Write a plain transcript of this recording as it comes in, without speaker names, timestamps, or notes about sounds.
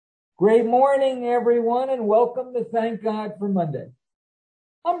Great morning, everyone, and welcome to Thank God for Monday.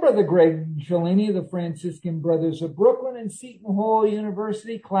 I'm Brother Greg Cellini of the Franciscan Brothers of Brooklyn and Seton Hall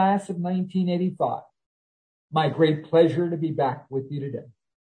University, class of 1985. My great pleasure to be back with you today.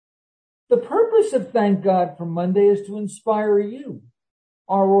 The purpose of Thank God for Monday is to inspire you,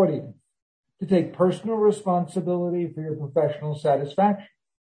 our audience, to take personal responsibility for your professional satisfaction.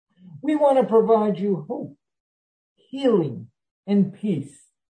 We want to provide you hope, healing, and peace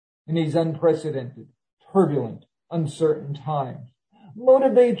in these unprecedented, turbulent, uncertain times.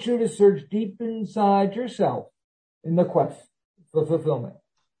 Motivate you to search deep inside yourself in the quest for fulfillment.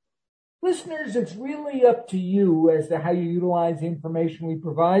 Listeners, it's really up to you as to how you utilize the information we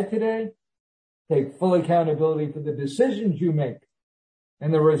provide today. Take full accountability for the decisions you make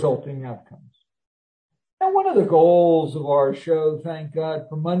and the resulting outcomes. Now, one of the goals of our show, Thank God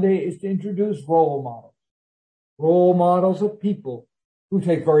for Monday, is to introduce role models. Role models of people who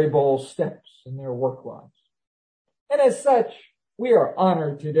take very bold steps in their work lives. And as such, we are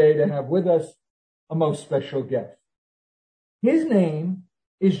honored today to have with us a most special guest. His name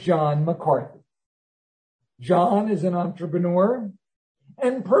is John McCarthy. John is an entrepreneur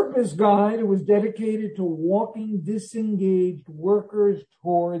and purpose guide who is dedicated to walking disengaged workers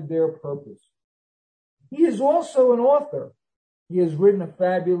toward their purpose. He is also an author. He has written a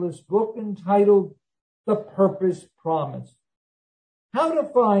fabulous book entitled The Purpose Promise: How to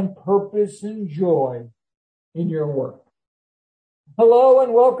Find Purpose and Joy in Your Work. Hello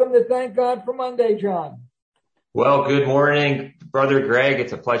and welcome to Thank God for Monday, John. Well, good morning, Brother Greg.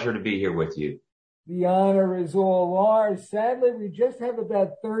 It's a pleasure to be here with you. The honor is all ours. Sadly, we just have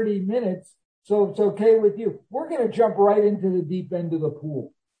about 30 minutes, so it's okay with you. We're going to jump right into the deep end of the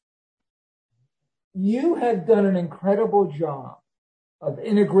pool. You have done an incredible job of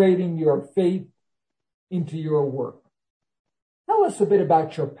integrating your faith into your work. Tell us a bit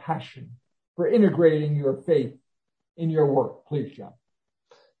about your passion for integrating your faith in your work, please, John.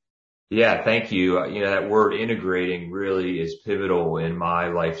 Yeah, thank you. That word integrating really is pivotal in my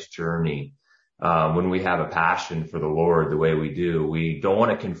life's journey. When we have a passion for the Lord the way we do, we don't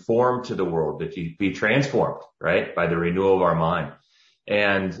want to conform to the world, but be transformed, right, by the renewal of our mind.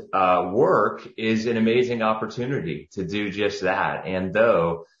 And work is an amazing opportunity to do just that. And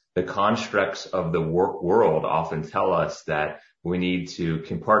though the constructs of the work world often tell us that we need to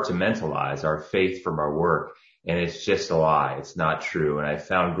compartmentalize our faith from our work, and it's just a lie. It's not true. And I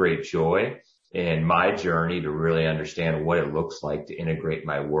found great joy in my journey to really understand what it looks like to integrate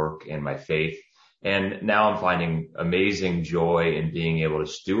my work and my faith. And now I'm finding amazing joy in being able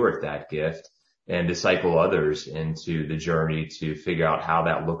to steward that gift and disciple others into the journey to figure out how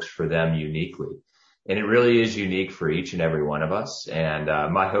that looks for them uniquely. And it really is unique for each and every one of us. And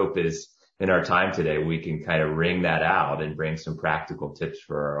my hope is in our time today, we can kind of wring that out and bring some practical tips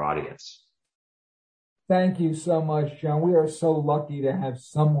for our audience. Thank you so much, John. We are so lucky to have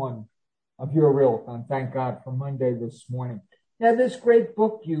someone of your ilk on Thank God for Monday this morning. Now, this great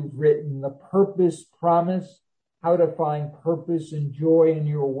book you've written, The Purpose Promise: How to Find Purpose and Joy in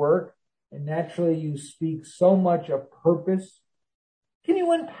Your Work, and naturally you speak so much of purpose. Can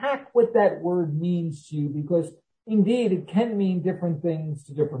you unpack what that word means to you? Because indeed, it can mean different things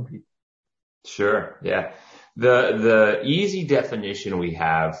to different people. Sure. Yeah. The easy definition we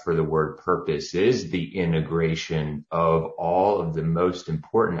have for the word purpose is the integration of all of the most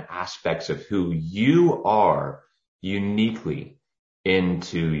important aspects of who you are uniquely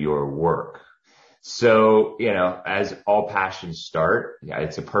into your work. So, as all passions start,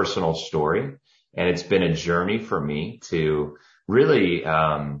 it's a personal story, and it's been a journey for me to really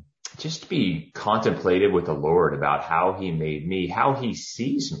just be contemplative with the Lord about how he made me, how he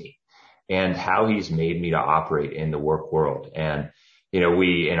sees me, and how he's made me to operate in the work world. And,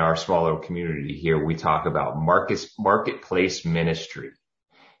 we in our smaller community here, we talk about marketplace ministry.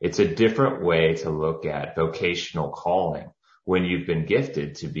 It's a different way to look at vocational calling when you've been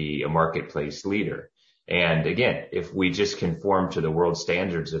gifted to be a marketplace leader. And again, if we just conform to the world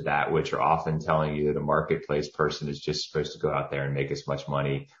standards of that, which are often telling you that a marketplace person is just supposed to go out there and make as much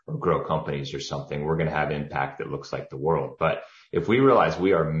money or grow companies or something, we're going to have impact that looks like the world. But if we realize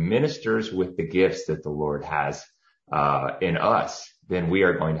we are ministers with the gifts that the Lord has in us, then we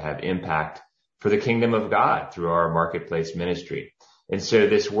are going to have impact for the kingdom of God through our marketplace ministry. And so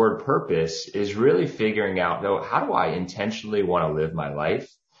this word purpose is really figuring out, though, how do I intentionally want to live my life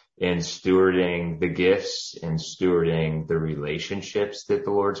in stewarding the gifts and stewarding the relationships that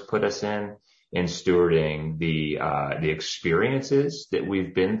the Lord's put us in stewarding the experiences that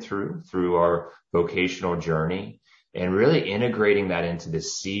we've been through our vocational journey, and really integrating that into the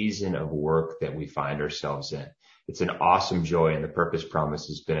season of work that we find ourselves in. it's an awesome joy, and the Purpose Promise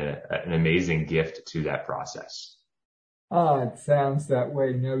has been an amazing gift to that process. It sounds that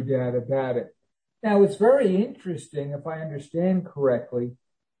way, no doubt about it. Now, it's very interesting, if I understand correctly,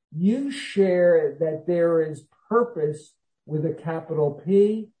 you share that there is purpose with a capital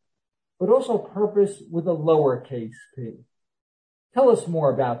P, but also purpose with a lowercase p. Tell us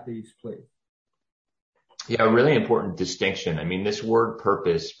more about these, please. Yeah, a really important distinction. I mean, this word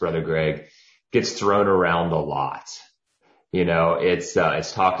purpose, Brother Greg, gets thrown around a lot. It's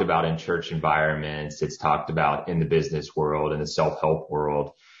talked about in church environments. It's talked about in the business world, in the self-help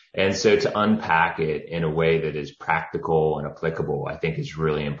world. And so to unpack it in a way that is practical and applicable, I think is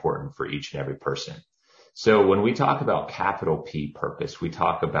really important for each and every person. So when we talk about capital P purpose, we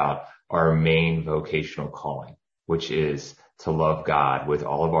talk about our main vocational calling, which is to love God with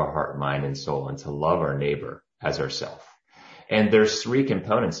all of our heart, mind, and soul, and to love our neighbor as ourselves. And there's three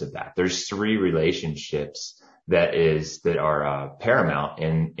components of that. There's three relationships that are paramount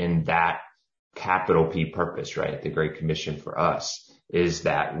in that capital P purpose, right? The Great Commission for us is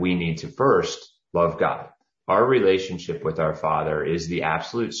that we need to first love God. Our relationship with our Father is the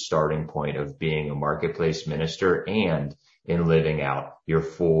absolute starting point of being a marketplace minister and in living out your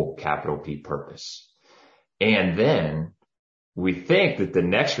full capital P purpose. And then we think that the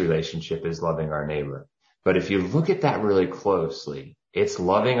next relationship is loving our neighbor. But if you look at that really closely, it's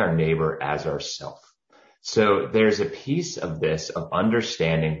loving our neighbor as ourself. So there's a piece of this of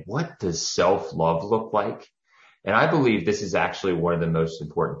understanding, what does self-love look like? And I believe this is actually one of the most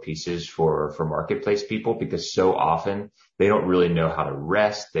important pieces for marketplace people, because so often they don't really know how to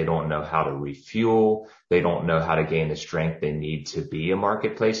rest. They don't know how to refuel. They don't know how to gain the strength they need to be a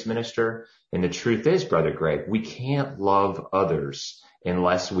marketplace minister. And the truth is, Brother Greg, we can't love others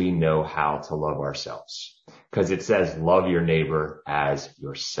unless we know how to love ourselves, because it says love your neighbor as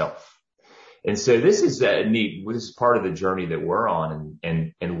yourself. And so this is neat. This is part of the journey that we're on,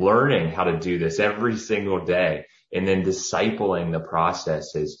 and learning how to do this every single day, and then discipling the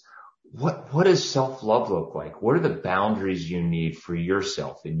process is what does self-love look like? What are the boundaries you need for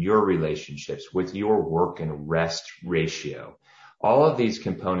yourself in your relationships with your work and rest ratio? All of these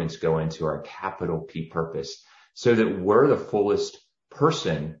components go into our capital P purpose so that we're the fullest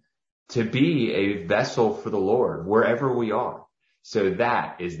person to be a vessel for the Lord wherever we are. So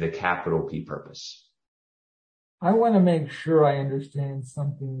that is the capital P purpose. I want to make sure I understand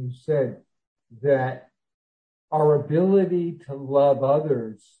something you said, that our ability to love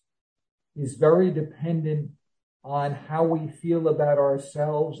others is very dependent on how we feel about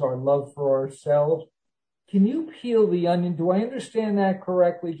ourselves, our love for ourselves. Can you peel the onion? Do I understand that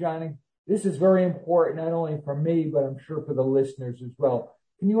correctly, Johnny? This is very important, not only for me, but I'm sure for the listeners as well.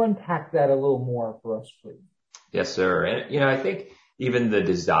 Can you unpack that a little more for us, please? Yes, sir. And, I think even the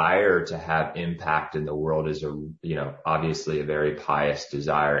desire to have impact in the world is obviously a very pious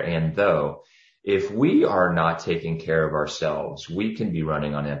desire. And though, if we are not taking care of ourselves, we can be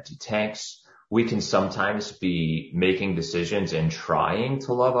running on empty tanks. We can sometimes be making decisions and trying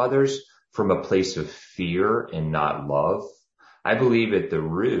to love others from a place of fear and not love. I believe at the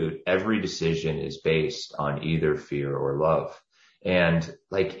root, every decision is based on either fear or love. And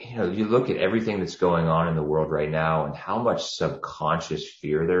you look at everything that's going on in the world right now and how much subconscious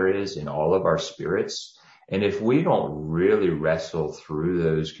fear there is in all of our spirits. And if we don't really wrestle through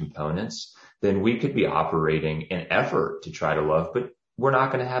those components, then we could be operating an effort to try to love, but we're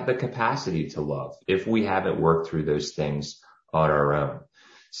not going to have the capacity to love if we haven't worked through those things on our own.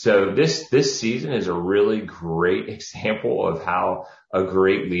 So this season is a really great example of how a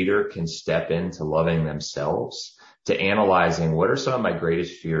great leader can step into loving themselves, to analyzing what are some of my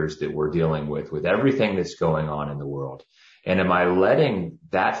greatest fears that we're dealing with everything that's going on in the world. And am I letting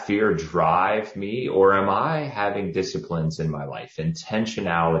that fear drive me, or am I having disciplines in my life,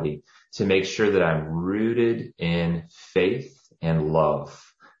 intentionality to make sure that I'm rooted in faith and love?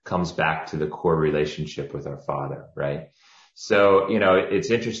 Comes back to the core relationship with our Father, right? So,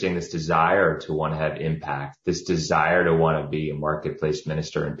 it's interesting, this desire to want to have impact, this desire to want to be a marketplace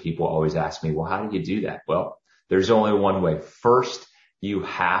minister. And people always ask me, well, how do you do that? Well, there's only one way. First, you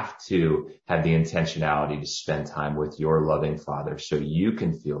have to have the intentionality to spend time with your loving Father so you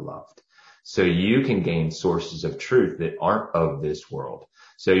can feel loved, so you can gain sources of truth that aren't of this world.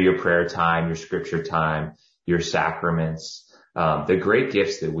 So your prayer time, your scripture time, your sacraments, the great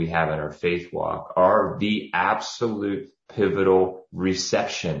gifts that we have in our faith walk are the absolute pivotal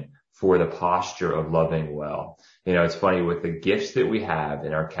reception for the posture of loving well. It's funny, with the gifts that we have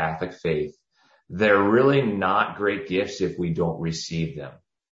in our Catholic faith, they're really not great gifts if we don't receive them.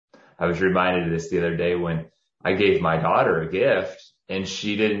 I was reminded of this the other day when I gave my daughter a gift, and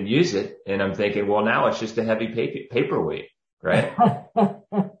she didn't use it. And I'm thinking, well, now it's just a heavy paperweight, right?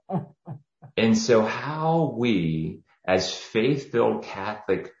 And so how we as faith-filled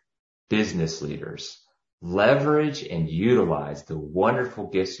Catholic business leaders leverage and utilize the wonderful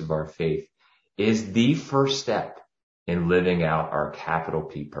gifts of our faith is the first step in living out our capital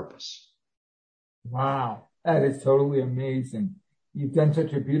P purpose. Wow, that is totally amazing. You've done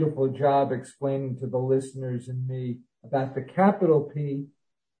such a beautiful job explaining to the listeners and me about the capital P.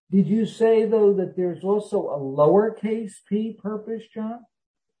 Did you say, though, that there's also a lowercase p purpose, John?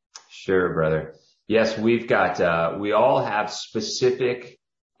 Sure, brother. Yes, we all have specific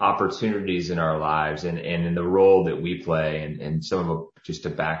opportunities in our lives and in the role that we play, and some of them, just to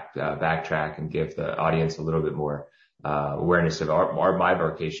backtrack and give the audience a little bit more awareness of my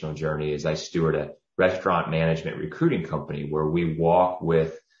vocational journey, is I steward a restaurant management recruiting company where we walk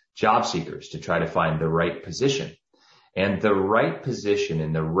with job seekers to try to find the right position. And the right position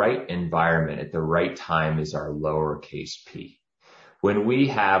in the right environment at the right time is our lowercase p. When we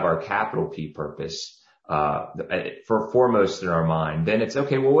have our capital P purpose for foremost in our mind, then it's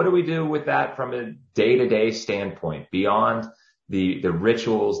okay, well, what do we do with that from a day-to-day standpoint beyond the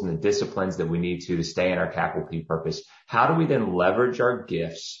rituals and the disciplines that we need to stay in our capital P purpose? How do we then leverage our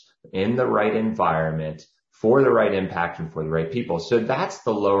gifts in the right environment for the right impact and for the right people? So that's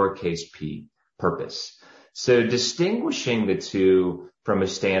the lowercase p purpose. So distinguishing the two from a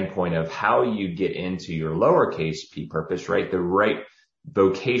standpoint of how you get into your lowercase p purpose, right? The right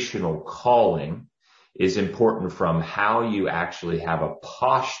vocational calling is important from how you actually have a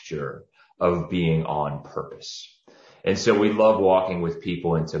posture of being on purpose. And so we love walking with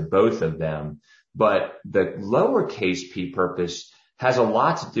people into both of them, but the lowercase p purpose has a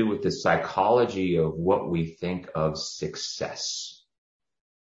lot to do with the psychology of what we think of success.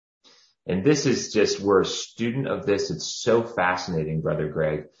 And this is just, we're a student of this. It's so fascinating, Brother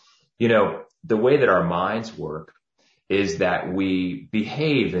Greg. You know, the way that our minds work is that we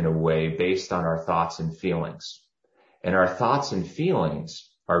behave in a way based on our thoughts and feelings. And our thoughts and feelings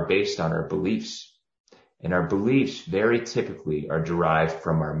are based on our beliefs. And our beliefs very typically are derived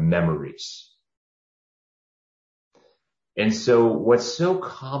from our memories. And so what's so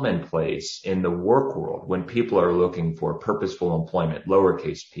commonplace in the work world when people are looking for purposeful employment,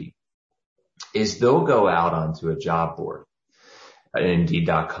 lowercase p, is they'll go out onto a job board,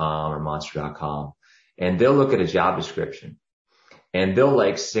 Indeed.com or Monster.com, and they'll look at a job description and they'll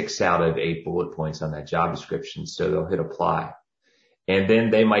like 6 out of 8 bullet points on that job description. So they'll hit apply, and then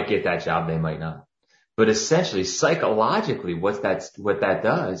they might get that job. They might not. But essentially, psychologically, what that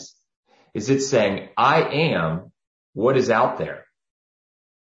does is it's saying, I am what is out there.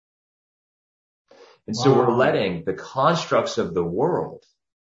 And so we're letting the constructs of the world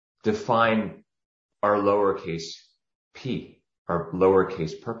define our lowercase p, our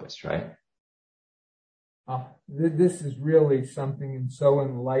lowercase purpose, right? This is really something and so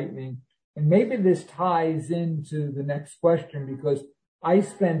enlightening. And maybe this ties into the next question, because I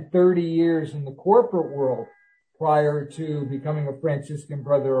spent 30 years in the corporate world prior to becoming a Franciscan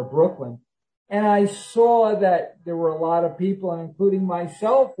Brother of Brooklyn. And I saw that there were a lot of people, and including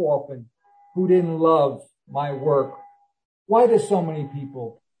myself often, who didn't love my work. Why do so many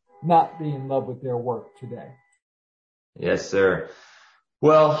people not be in love with their work today? Yes, sir.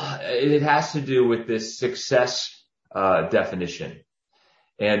 Well, it has to do with this success definition,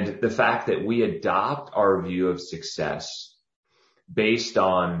 and the fact that we adopt our view of success based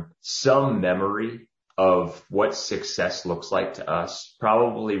on some memory of what success looks like to us,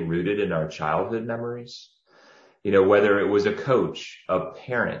 probably rooted in our childhood memories. You know, whether it was a coach, a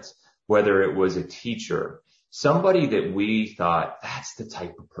parent, whether it was a teacher, somebody that we thought, that's the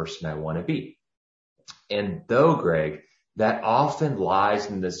type of person I want to be. And though, Greg, that often lies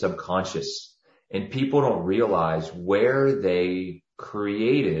in the subconscious, and people don't realize where they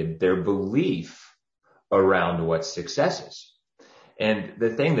created their belief around what success is. And the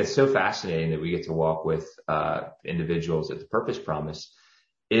thing that's so fascinating that we get to walk with individuals at the Purpose Promise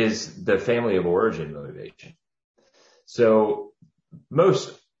is the family of origin motivation. So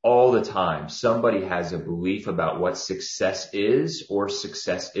most all the time, somebody has a belief about what success is or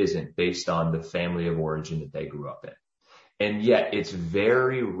success isn't based on the family of origin that they grew up in. And yet it's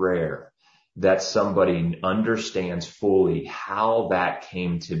very rare that somebody understands fully how that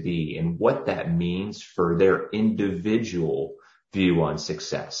came to be and what that means for their individual view on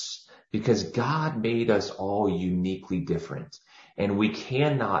success, because God made us all uniquely different, and we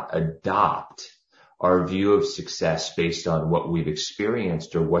cannot adopt our view of success based on what we've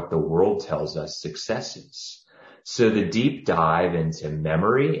experienced or what the world tells us success is. So the deep dive into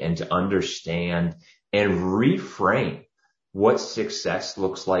memory and to understand and reframe what success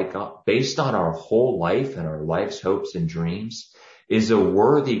looks like based on our whole life and our life's hopes and dreams is a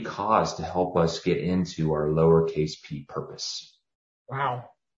worthy cause to help us get into our lowercase p purpose. Wow.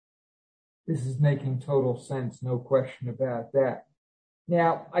 This is making total sense. No question about that.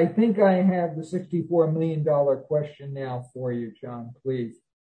 Now, I think I have the $64 million question now for you, John, please.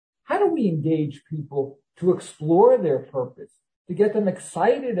 How do we engage people to explore their purpose, to get them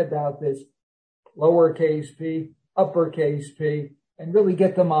excited about this lowercase p, uppercase p, and really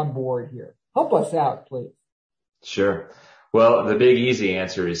get them on board here? Help us out, please. Sure. Well, the big easy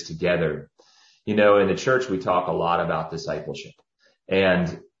answer is together. In the church, we talk a lot about discipleship.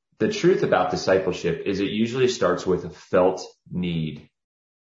 And the truth about discipleship is it usually starts with a felt need.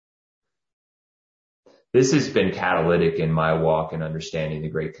 This has been catalytic in my walk in understanding the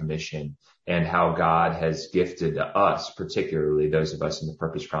Great Commission and how God has gifted us, particularly those of us in the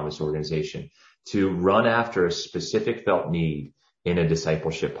Purpose Promise organization, to run after a specific felt need in a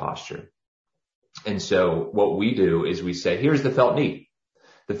discipleship posture. And so what we do is we say, here's the felt need.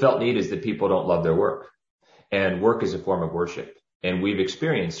 The felt need is that people don't love their work, and work is a form of worship. And we've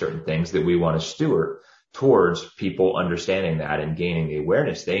experienced certain things that we want to steward towards people understanding that and gaining the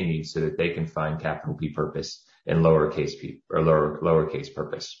awareness they need so that they can find capital P purpose and lowercase p or lowercase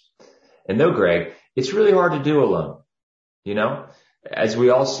purpose. And though, Greg, it's really hard to do alone. As we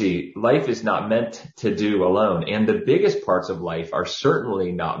all see, life is not meant to do alone. And the biggest parts of life are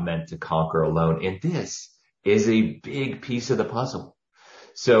certainly not meant to conquer alone. And this is a big piece of the puzzle.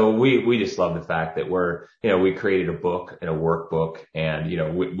 So we just love the fact that we created a book and a workbook, and,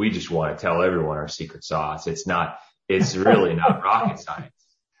 we just want to tell everyone our secret sauce. It's really not rocket science,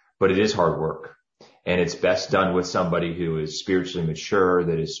 but it is hard work, and it's best done with somebody who is spiritually mature,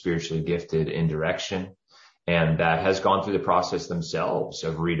 that is spiritually gifted in direction, and that has gone through the process themselves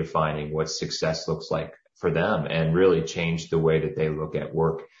of redefining what success looks like for them and really changed the way that they look at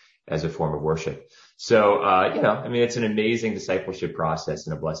work as a form of worship. So, it's an amazing discipleship process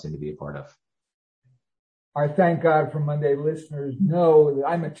and a blessing to be a part of. Our Thank God for Monday listeners know that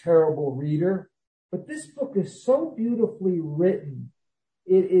I'm a terrible reader, but this book is so beautifully written.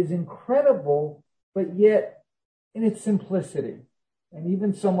 It is incredible, but yet in its simplicity. And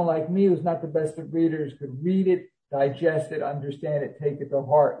even someone like me who's not the best of readers could read it, digest it, understand it, take it to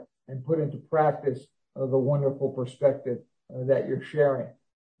heart, and put into practice the wonderful perspective that you're sharing.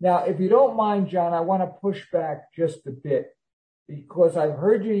 Now, if you don't mind, John, I want to push back just a bit because I've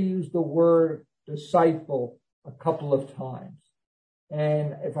heard you use the word disciple a couple of times.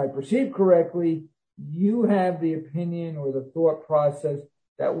 And if I perceive correctly, you have the opinion or the thought process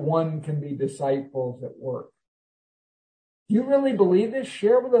that one can be disciples at work. Do you really believe this?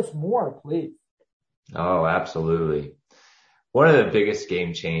 Share with us more, please. Oh, absolutely. One of the biggest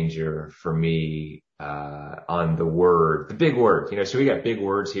game changer for me on the big word, so we got big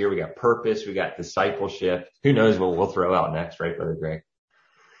words here. We got purpose. We got discipleship. Who knows what we'll throw out next, right, Brother Greg?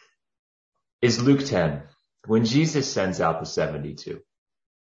 Is Luke 10, when Jesus sends out the 72.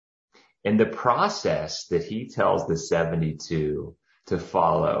 And the process that he tells the 72 to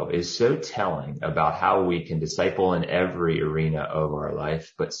follow is so telling about how we can disciple in every arena of our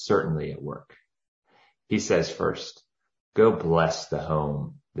life, but certainly at work. He says first, go bless the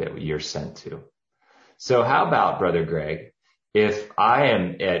home that you're sent to. So how about, Brother Greg, if I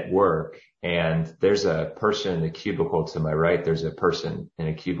am at work and there's a person in the cubicle to my right, there's a person in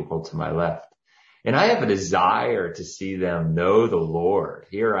a cubicle to my left, and I have a desire to see them know the Lord.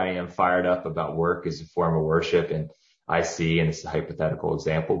 Here I am fired up about work as a form of worship, and I see, and it's a hypothetical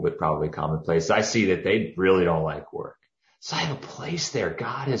example, but probably commonplace, I see that they really don't like work. So I have a place there.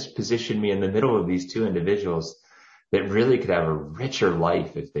 God has positioned me in the middle of these two individuals that really could have a richer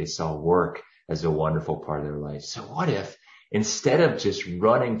life if they saw work as a wonderful part of their life. So what if instead of just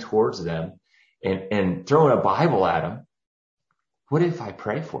running towards them and throwing a Bible at them, what if I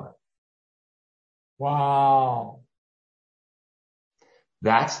pray for them? Wow.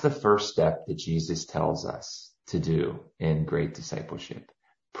 That's the first step that Jesus tells us to do in great discipleship.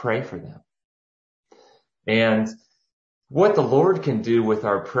 Pray for them. And what the Lord can do with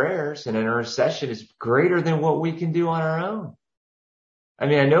our prayers and intercession is greater than what we can do on our own.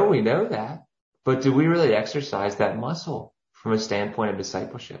 I know we know that, but do we really exercise that muscle from a standpoint of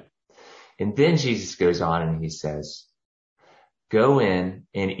discipleship? And then Jesus goes on and he says, go in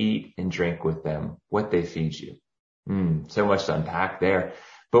and eat and drink with them what they feed you. So much to unpack there.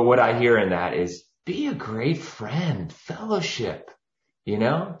 But what I hear in that is be a great friend, fellowship.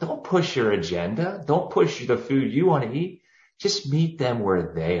 Don't push your agenda. Don't push the food you want to eat. Just meet them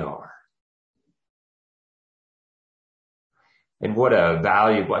where they are. And what a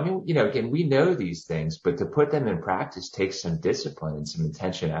valuable, again, we know these things, but to put them in practice takes some discipline and some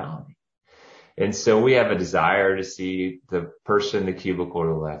intentionality. And so we have a desire to see the person in the cubicle to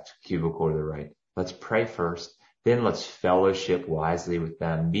the left, cubicle to the right. Let's pray first. Then let's fellowship wisely with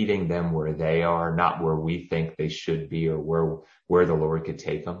them, meeting them where they are, not where we think they should be or where the Lord could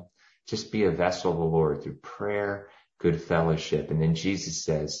take them. Just be a vessel of the Lord through prayer, good fellowship. And then Jesus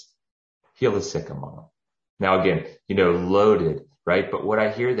says, heal the sick among them. Now again, loaded, right? But what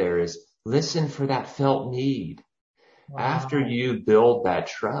I hear there is listen for that felt need. Wow. After you build that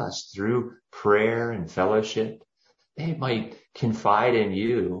trust through prayer and fellowship, they might confide in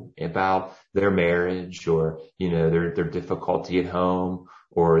you about their marriage or, their difficulty at home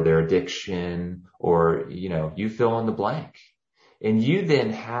or their addiction or, you fill in the blank. And you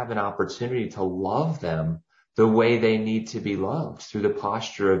then have an opportunity to love them the way they need to be loved through the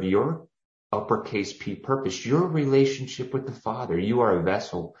posture of your uppercase P purpose, your relationship with the Father. You are a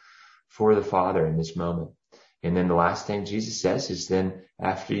vessel for the Father in this moment. And then the last thing Jesus says is then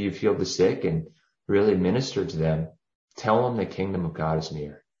after you've healed the sick and really ministered to them, tell them the kingdom of God is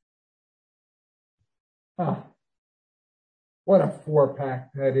near. Oh, what a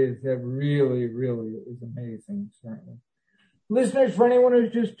 4-pack that is. That really, really is amazing, certainly. Listeners, for anyone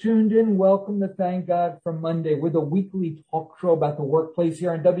who's just tuned in, welcome to Thank God for Monday. We're the weekly talk show about the workplace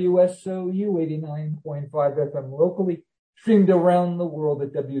here on WSOU 89.5 FM locally, streamed around the world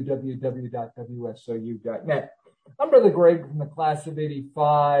at www.wsou.net. I'm Brother Greg from the class of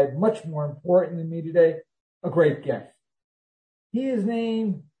 85. Much more important than me today, a great guest. He is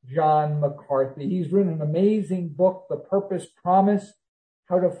named John MacArthur. He's written an amazing book, The Purpose Promise,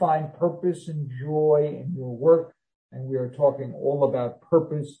 How to Find Purpose and Joy in Your Work. And we are talking all about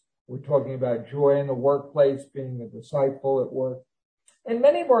purpose. We're talking about joy in the workplace, being a disciple at work. And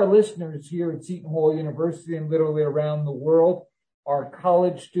many of our listeners here at Seton Hall University and literally around the world are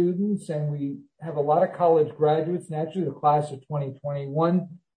college students, and we have a lot of college graduates, and actually the class of 2021,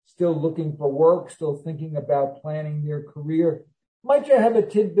 still looking for work, still thinking about planning their career. Might you have a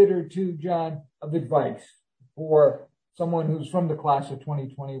tidbit or two, John, of advice for someone who's from the class of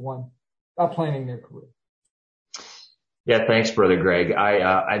 2021 about planning their career? Yeah, thanks, Brother Greg.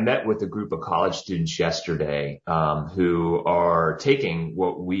 I met with a group of college students yesterday who are taking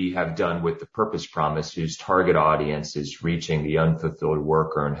what we have done with the Purpose Promise, whose target audience is reaching the unfulfilled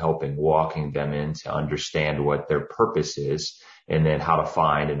worker and walking them in to understand what their purpose is and then how to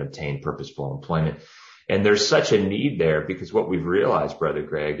find and obtain purposeful employment. And there's such a need there because what we've realized, Brother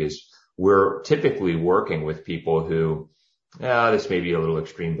Greg, is we're typically working with people who this may be a little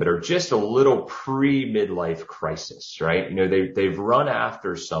extreme, but are just a little pre-midlife crisis, right? They've run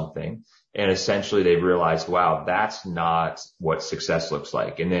after something and essentially they've realized, wow, that's not what success looks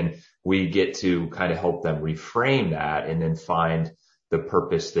like. And then we get to kind of help them reframe that and then find the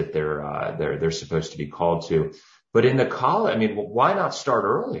purpose that they're supposed to be called to. But in the college, why not start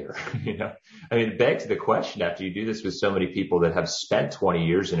earlier? It begs the question after you do this with so many people that have spent 20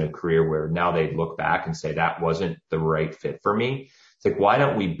 years in a career where now they look back and say that wasn't the right fit for me. It's like, why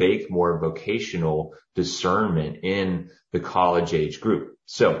don't we bake more vocational discernment in the college age group?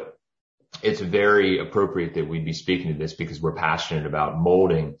 So it's very appropriate that we be speaking to this because we're passionate about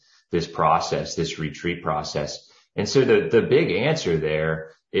molding this process, this retreat process. And so the big answer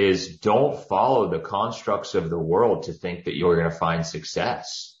there is don't follow the constructs of the world to think that you're going to find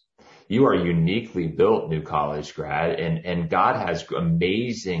success. You are uniquely built, new college grad, and God has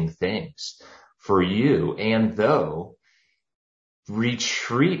amazing things for you. And though,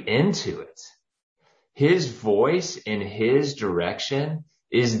 retreat into it. His voice in his direction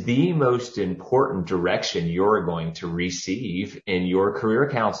is the most important direction you're going to receive in your career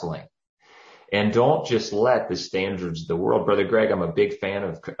counseling. And don't just let the standards of the world. Brother Greg, I'm a big fan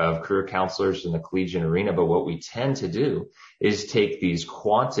of career counselors in the collegiate arena, but what we tend to do is take these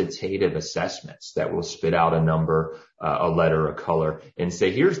quantitative assessments that will spit out a number, a letter, a color, and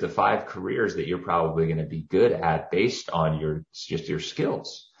say, here's the 5 careers that you're probably going to be good at based on your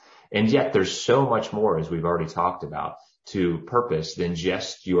skills. And yet there's so much more, as we've already talked about, to purpose than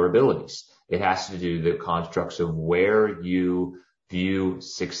just your abilities. It has to do the constructs of where you view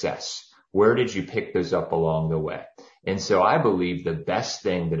success. Where did you pick those up along the way? And so I believe the best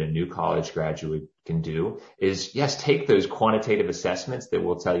thing that a new college graduate can do is, yes, take those quantitative assessments that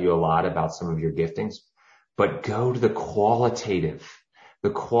will tell you a lot about some of your giftings, but go to the qualitative. The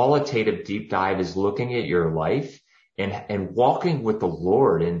qualitative deep dive is looking at your life and walking with the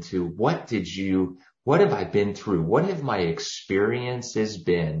Lord into what have I been through? What have my experiences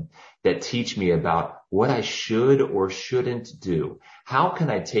been that teach me about what I should or shouldn't do? How can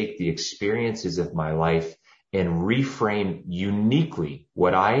I take the experiences of my life and reframe uniquely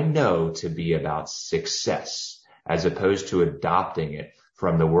what I know to be about success, as opposed to adopting it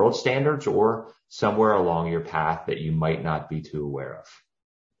from the world standards or somewhere along your path that you might not be too aware of.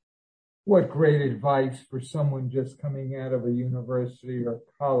 What great advice for someone just coming out of a university or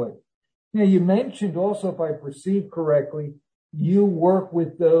college. Now, you mentioned also, if I perceive correctly, you work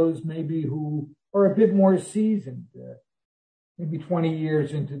with those maybe who are a bit more seasoned, maybe 20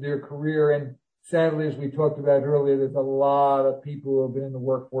 years into their career. And sadly, as we talked about earlier, there's a lot of people who have been in the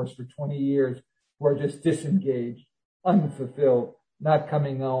workforce for 20 years who are just disengaged, unfulfilled, not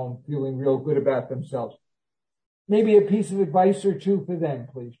coming home, feeling real good about themselves. Maybe a piece of advice or two for them,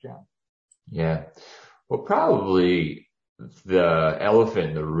 please, John. Yeah. Well, probably the elephant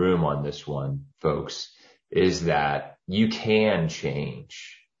in the room on this one, folks, is that you can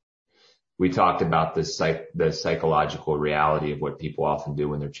change. We talked about the psychological reality of what people often do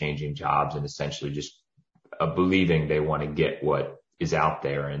when they're changing jobs, and essentially just believing they want to get what is out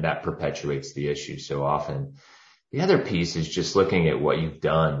there, and that perpetuates the issue so often. The other piece is just looking at what you've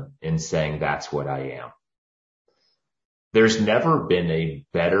done and saying, that's what I am. There's never been a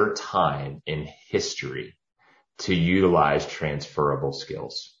better time in history to utilize transferable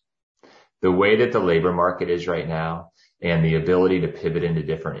skills. The way that the labor market is right now and the ability to pivot into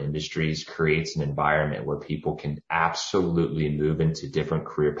different industries creates an environment where people can absolutely move into different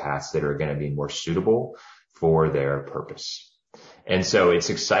career paths that are going to be more suitable for their purpose. And so it's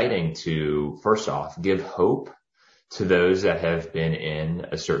exciting to, first off, give hope to those that have been in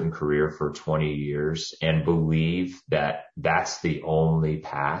a certain career for 20 years and believe that that's the only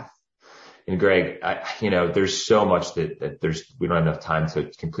path. And Greg, there's so much that we don't have enough time to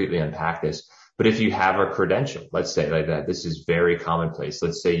completely unpack this. But if you have a credential, let's say like that, this is very commonplace.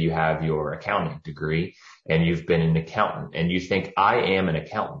 Let's say you have your accounting degree and you've been an accountant and you think, I am an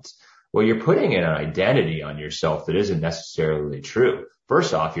accountant. Well, you're putting in an identity on yourself that isn't necessarily true.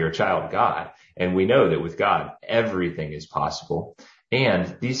 First off, you're a child of God. And we know that with God, everything is possible.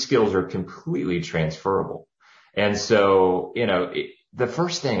 And these skills are completely transferable. And so, the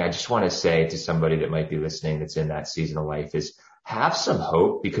first thing I just want to say to somebody that might be listening that's in that season of life is have some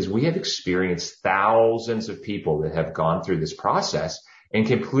hope, because we have experienced thousands of people that have gone through this process and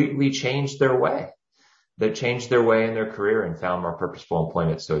completely changed their way. That changed their way in their career and found more purposeful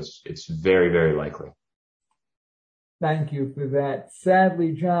employment. So it's very, very likely. Thank you for that.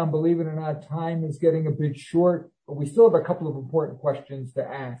 Sadly, John, believe it or not, time is getting a bit short, but we still have a couple of important questions to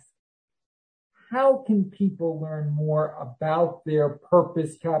ask. How can people learn more about their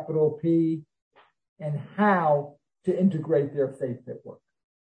purpose, capital P, and how to integrate their faith at work?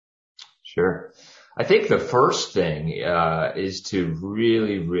 Sure. I think the first thing is to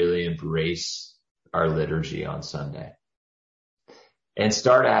really, really embrace our liturgy on Sunday and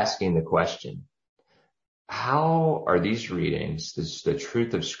start asking the question, how are these readings, the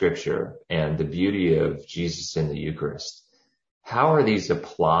truth of Scripture and the beauty of Jesus in the Eucharist, how are these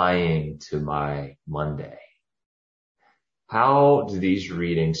applying to my Monday? How do these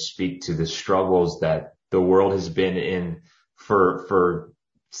readings speak to the struggles that the world has been in for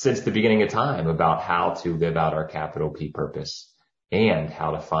since the beginning of time about how to live out our capital P purpose and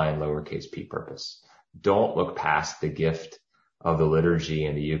how to find lowercase p purpose? Don't look past the gift of the liturgy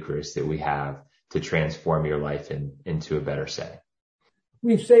and the Eucharist that we have to transform your life into a better setting.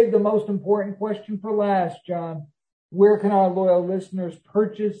 We've saved the most important question for last, John. Where can our loyal listeners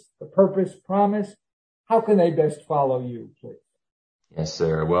purchase the Purpose Promise? How can they best follow you, please? Yes,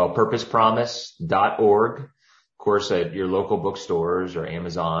 sir. Well, purposepromise.org. Of course, at your local bookstores or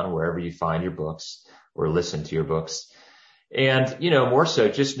Amazon, wherever you find your books or listen to your books. And, more so,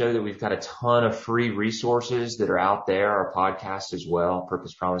 just know that we've got a ton of free resources that are out there, our podcast as well,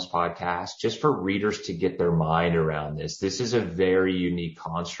 Purpose Promise Podcast, just for readers to get their mind around this. This is a very unique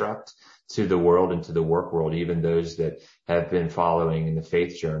construct to the world and to the work world, even those that have been following in the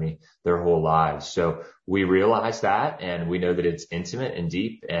faith journey their whole lives. So we realize that, and we know that it's intimate and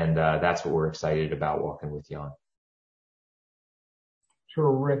deep, and that's what we're excited about walking with you on.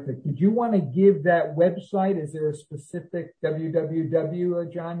 Terrific. Did you want to give that website? Is there a specific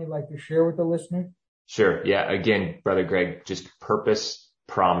www, John, you'd like to share with the listener? Sure. Yeah. Again, Brother Greg, just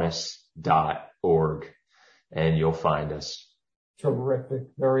purposepromise.org, and you'll find us. Terrific.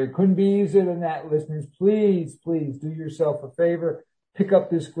 It couldn't be easier than that, listeners. Please do yourself a favor. Pick up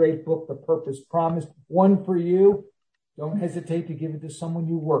this great book, The Purpose Promise. One for you. Don't hesitate to give it to someone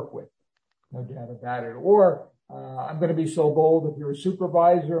you work with. No doubt about it. Or I'm going to be so bold, if you're a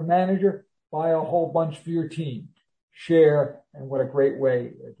supervisor or manager, buy a whole bunch for your team. Share, and what a great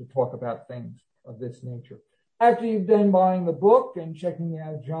way to talk about things of this nature. After you've done buying the book and checking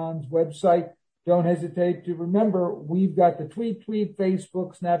out John's website, don't hesitate to remember we've got the tweet,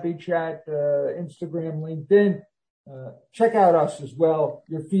 Facebook, Snappy Chat, Instagram, LinkedIn. Check out us as well.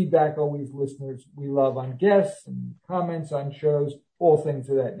 Your feedback always, listeners, we love on guests and comments on shows, all things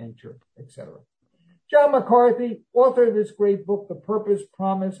of that nature, etc. John McCarthy, author of this great book, The Purpose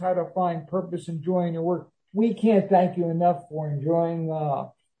Promise, How to Find Purpose and Joy in Your Work. We can't thank you enough for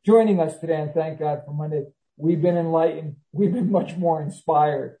joining us today, and thank God for Monday. We've been enlightened. We've been much more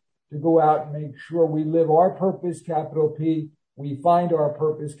inspired to go out and make sure we live our purpose, capital P. We find our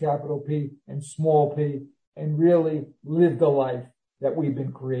purpose, capital P, and small p, and really live the life that we've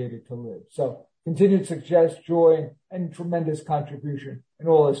been created to live. So continued success, joy, and tremendous contribution in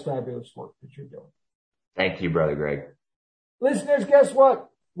all this fabulous work that you're doing. Thank you, Brother Greg. Listeners, guess what?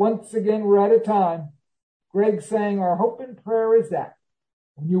 Once again, we're out of time. Greg saying our hope and prayer is that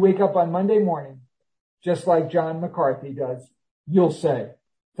when you wake up on Monday morning, just like John McCarthy does, you'll say,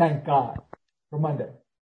 thank God for Monday.